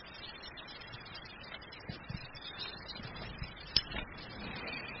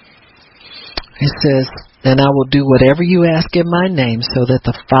 It says, and I will do whatever you ask in my name, so that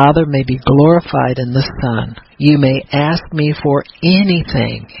the Father may be glorified in the Son. You may ask me for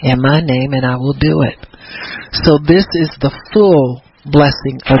anything in my name, and I will do it. So this is the full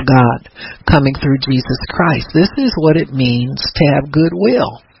blessing of God coming through Jesus Christ. This is what it means to have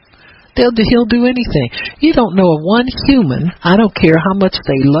goodwill. He'll do anything. You don't know of one human, I don't care how much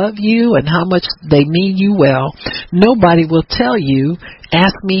they love you and how much they mean you well, nobody will tell you,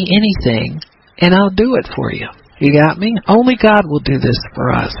 ask me anything, and I'll do it for you. You got me? Only God will do this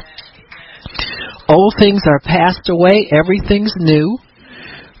for us. Old things are passed away. Everything's new.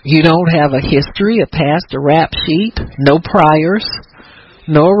 You don't have a history, a past, a rap sheet, no priors,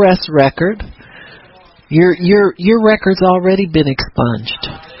 no arrest record. Your record's already been expunged.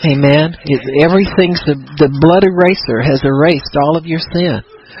 Amen. Everything's the blood eraser has erased all of your sin.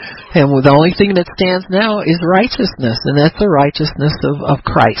 And the only thing that stands now is righteousness, and that's the righteousness of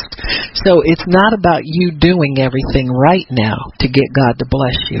Christ. So it's not about you doing everything right now to get God to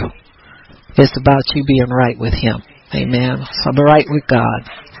bless you. It's about you being right with Him. Amen. So be right with God.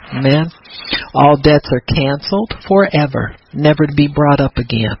 Amen. All debts are canceled forever, never to be brought up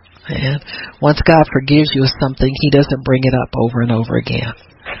again. And once God forgives you of something, He doesn't bring it up over and over again.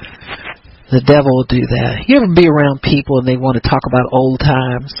 The devil will do that. You ever be around people and they want to talk about old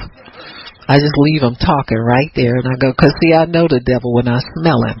times? I just leave them talking right there, and I go, because see, I know the devil when I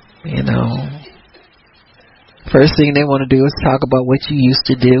smell him, you know. First thing they want to do is talk about what you used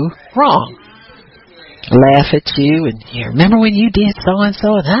to do wrong. Laugh at you, and you remember when you did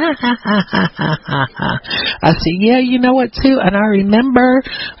so-and-so, and ha. I say, yeah, you know what, too? And I remember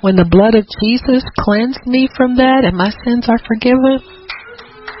when the blood of Jesus cleansed me from that, and my sins are forgiven.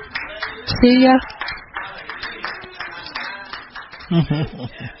 See ya?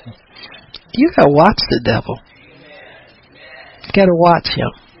 You gotta watch the devil. You gotta watch him,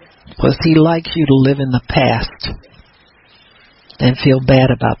 because he likes you to live in the past and feel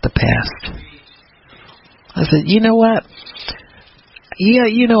bad about the past. I said, you know what? Yeah,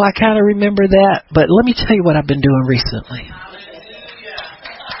 you know, I kind of remember that, but let me tell you what I've been doing recently.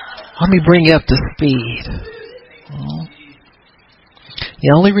 Let me bring you up to speed.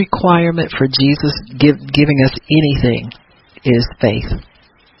 The only requirement for Jesus giving us anything is faith.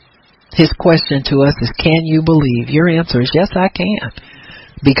 His question to us is, can you believe? Your answer is, yes, I can.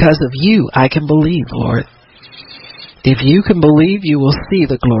 Because of you, I can believe, Lord. If you can believe, you will see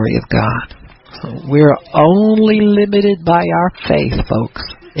the glory of God. So we're only limited by our faith, folks.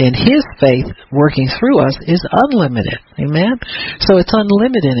 And His faith working through us is unlimited. Amen? So it's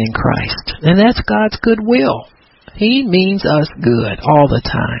unlimited in Christ. And that's God's goodwill. He means us good all the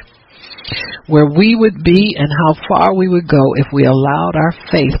time. Where we would be and how far we would go if we allowed our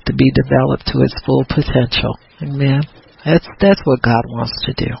faith to be developed to its full potential. Amen. That's what God wants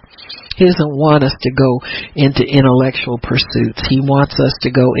to do. He doesn't want us to go into intellectual pursuits. He wants us to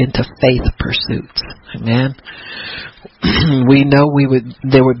go into faith pursuits. Amen. We know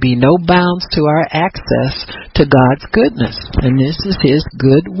there would be no bounds to our access to God's goodness, and this is His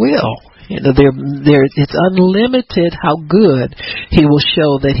goodwill. You know, it's unlimited how good He will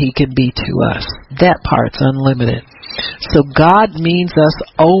show that He can be to us. That part's unlimited. So God means us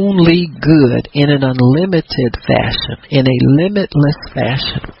only good in an unlimited fashion, in a limitless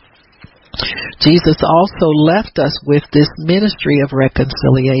fashion. Jesus also left us with this ministry of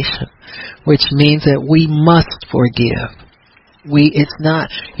reconciliation, which means that we must forgive.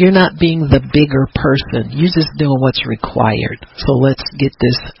 You're not being the bigger person. You're just doing what's required. So let's get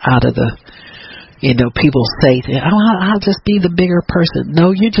this out of the, people say, I'll just be the bigger person. No,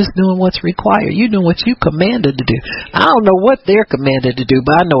 you're just doing what's required. You're doing what you commanded to do. I don't know what they're commanded to do,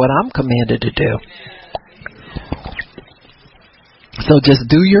 but I know what I'm commanded to do. So just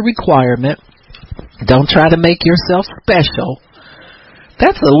do your requirement. Don't try to make yourself special.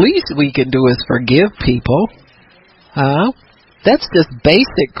 That's the least we can do is forgive people. That's just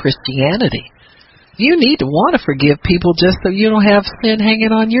basic Christianity. You need to want to forgive people just so you don't have sin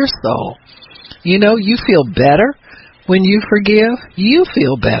hanging on your soul. You feel better when you forgive. You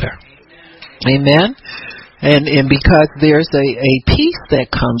feel better. Amen? And because there's a peace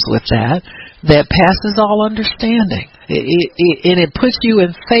that comes with that passes all understanding. And it puts you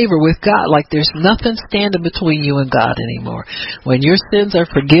in favor with God, like there's nothing standing between you and God anymore. When your sins are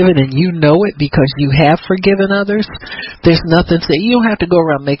forgiven and you know it because you have forgiven others, there's nothing you don't have to go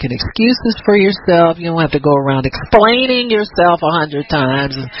around making excuses for yourself. You don't have to go around explaining yourself 100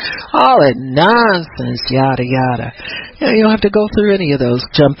 times and all that nonsense, yada yada. You don't have to go through any of those,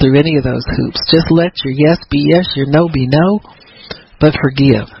 jump through any of those hoops. Just let your yes be yes, your no be no, but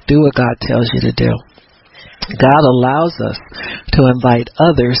forgive. Do what God tells you to do. God allows us to invite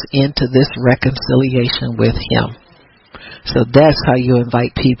others into this reconciliation with Him. So that's how you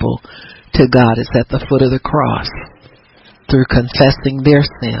invite people to God. It's at the foot of the cross, through confessing their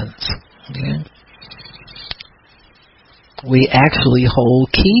sins. Okay? We actually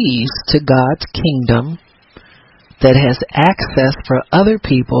hold keys to God's kingdom that has access for other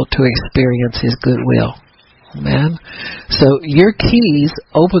people to experience His goodwill. Amen. So your keys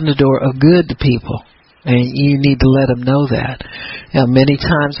open the door of good to people, and you need to let them know that. Now, many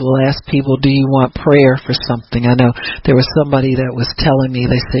times we'll ask people, do you want prayer for something? I know there was somebody that was telling me,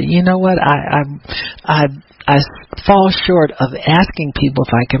 they said, you know what, I fall short of asking people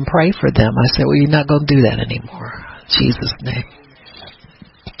if I can pray for them. I said, well, you're not going to do that anymore. In Jesus' name.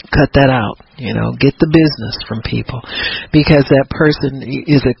 Cut that out. Get the business from people, because that person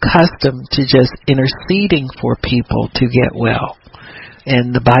is accustomed to just interceding for people to get well.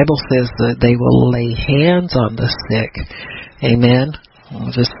 And the Bible says that they will lay hands on the sick. Amen.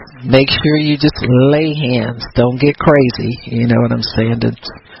 Just make sure you just lay hands. Don't get crazy. You know what I'm saying? To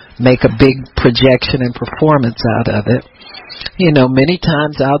make a big projection and performance out of it. Many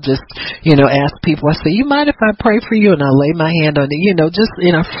times I'll just, ask people, I say, you mind if I pray for you? And I'll lay my hand on it, just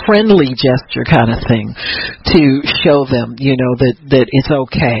in a friendly gesture kind of thing to show them, that it's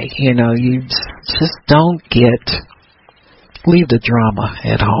okay. You just don't leave the drama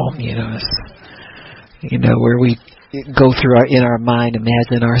at home, where we go through in our mind,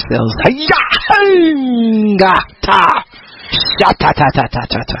 imagine ourselves,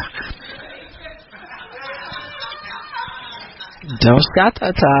 don't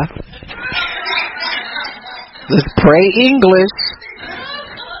sha-ta-ta. Let's pray English.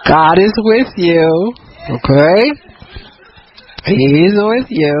 God is with you. Okay? He's with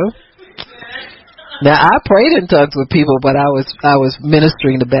you. Now, I prayed in tongues with people, but I was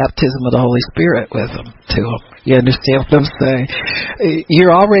ministering the baptism of the Holy Spirit with them, to them. You understand what I'm saying?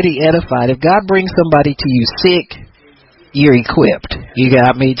 You're already edified. If God brings somebody to you sick, you're equipped. You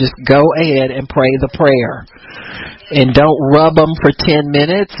got me? Just go ahead and pray the prayer. And don't rub them for 10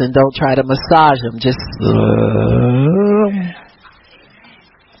 minutes, and don't try to massage them. Just,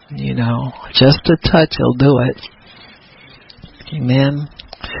 just a touch will do it. Amen.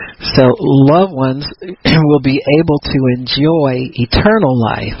 So loved ones will be able to enjoy eternal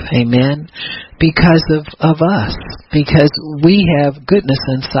life. Amen. Because of us. Because we have goodness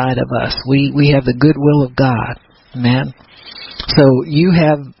inside of us. We have the goodwill of God. Amen. So you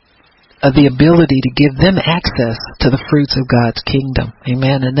have the ability to give them access to the fruits of God's kingdom.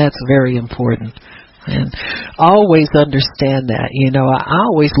 Amen. And that's very important. And always understand that. I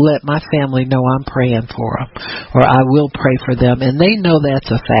always let my family know I'm praying for them, or I will pray for them, and they know that's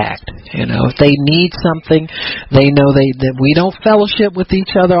a fact. If they need something, they know that we don't fellowship with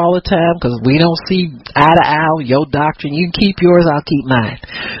each other all the time, because we don't see eye to eye. Your doctrine, you keep yours, I'll keep mine.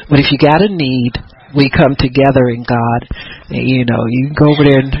 But if you got a need, we come together in God. You can go over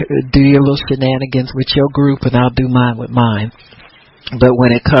there and do your little shenanigans with your group, and I'll do mine with mine. But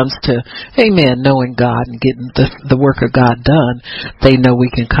when it comes to, amen, knowing God and getting the work of God done, they know we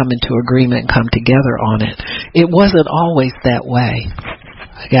can come into agreement and come together on it. It wasn't always that way.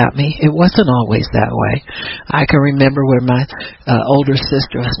 Got me? It wasn't always that way. I can remember when my older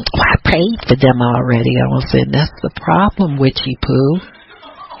sister was, I prayed for them already. I was saying, that's the problem, witchy poo.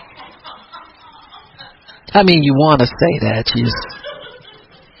 I mean, you want to say that.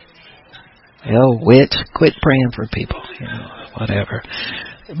 Witch, quit praying for people. Whatever.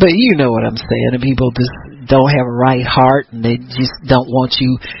 But you know what I'm saying. And people just don't have a right heart, and they just don't want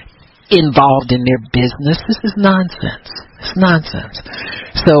you involved in their business. This is nonsense. It's nonsense.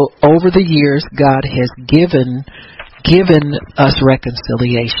 So over the years, God has given us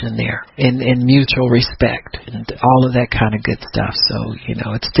reconciliation there and mutual respect and all of that kind of good stuff. So,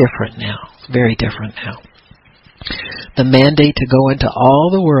 it's different now. It's very different now. The mandate to go into all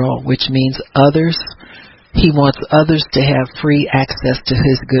the world, which means others. He wants others to have free access to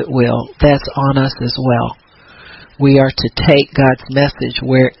His goodwill. That's on us as well. We are to take God's message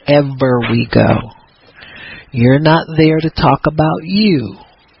wherever we go. You're not there to talk about you.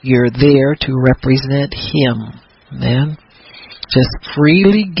 You're there to represent Him. Amen. Just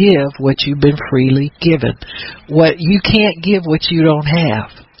freely give what you've been freely given. What you can't give what you don't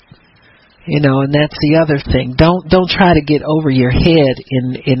have. And that's the other thing. Don't try to get over your head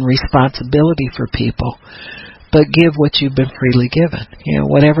in responsibility for people, but give what you've been freely given.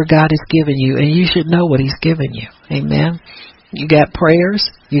 Whatever God has given you, and you should know what He's given you. Amen. You got prayers.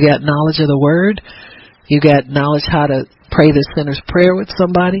 You got knowledge of the Word. You got knowledge how to pray the sinner's prayer with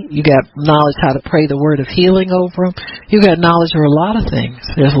somebody. You got knowledge how to pray the word of healing over them. You got knowledge of a lot of things.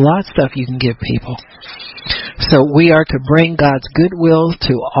 There's a lot of stuff you can give people. So we are to bring God's goodwill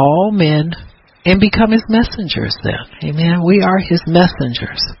to all men and become His messengers then. Amen. We are His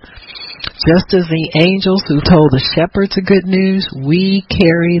messengers. Just as the angels who told the shepherds the good news, we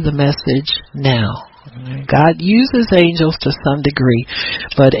carry the message now. God uses angels to some degree,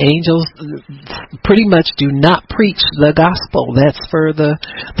 but angels pretty much do not preach the gospel. That's for the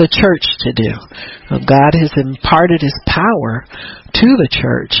church to do. God has imparted His power to the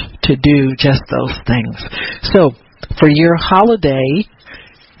church to do just those things. So, for your holiday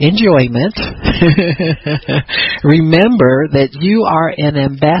enjoyment, remember that you are an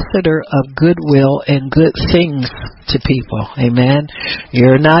ambassador of goodwill and good things to people. Amen.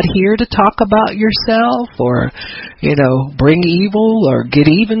 You're not here to talk about yourself or, bring evil or get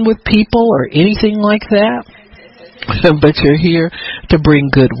even with people or anything like that. But you're here to bring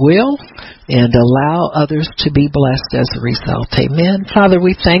goodwill and allow others to be blessed as a result. Amen. Father,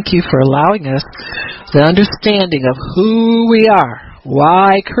 we thank you for allowing us the understanding of who we are,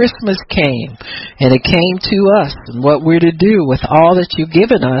 why Christmas came, and it came to us, and what we're to do with all that you've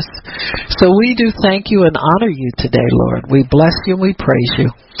given us. So we do thank you and honor you today, Lord. We bless you and we praise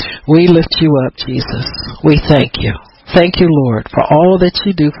you. We lift you up, Jesus. We thank you. Thank you, Lord, for all that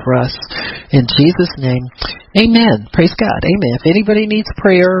you do for us. In Jesus' name, amen. Praise God. Amen. If anybody needs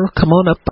prayer, come on up.